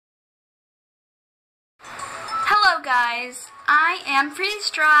Hello guys, I am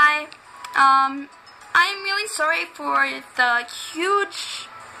Frosty. I'm really sorry for the huge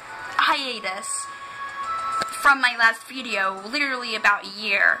hiatus from my last video, literally about a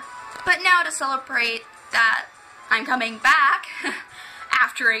year. But now to celebrate that I'm coming back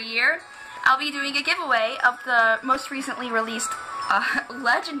after a year, I'll be doing a giveaway of the most recently released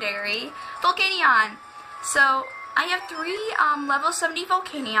legendary Volcanion. So I have 3 level 70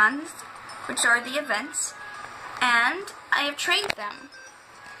 Volcanions, which are the events, and I have trained them.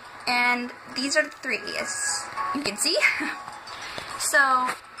 And these are the 3, as you can see. So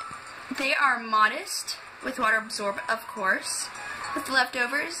they are modest, with water absorb, of course, with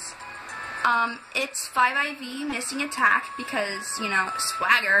leftovers. It's 5 IV, missing attack, because, you know,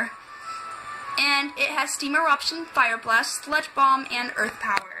 swagger. And it has Steam Eruption, Fire Blast, Sludge Bomb, and Earth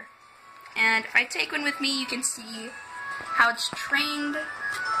Power. And if I take one with me, you can see how it's trained.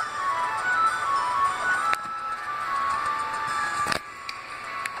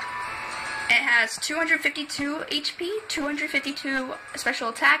 It has 252 HP, 252 special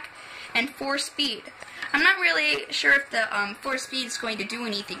attack, and 4 speed. I'm not really sure if the 4 speed is going to do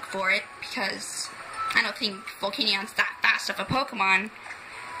anything for it, because I don't think Volcanion's that fast of a Pokemon.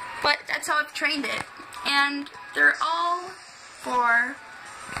 But that's how I've trained it. And they're all for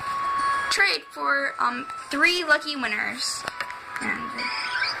trade for 3 lucky winners. And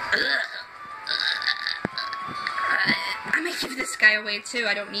I might give this guy away too,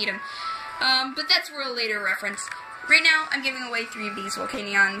 I don't need him. But that's for a later reference. Right now, I'm giving away 3 of these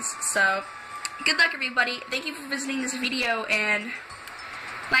Volcanions, so good luck everybody. Thank you for visiting this video, and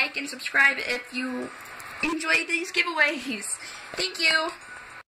like and subscribe if you enjoy these giveaways. Thank you!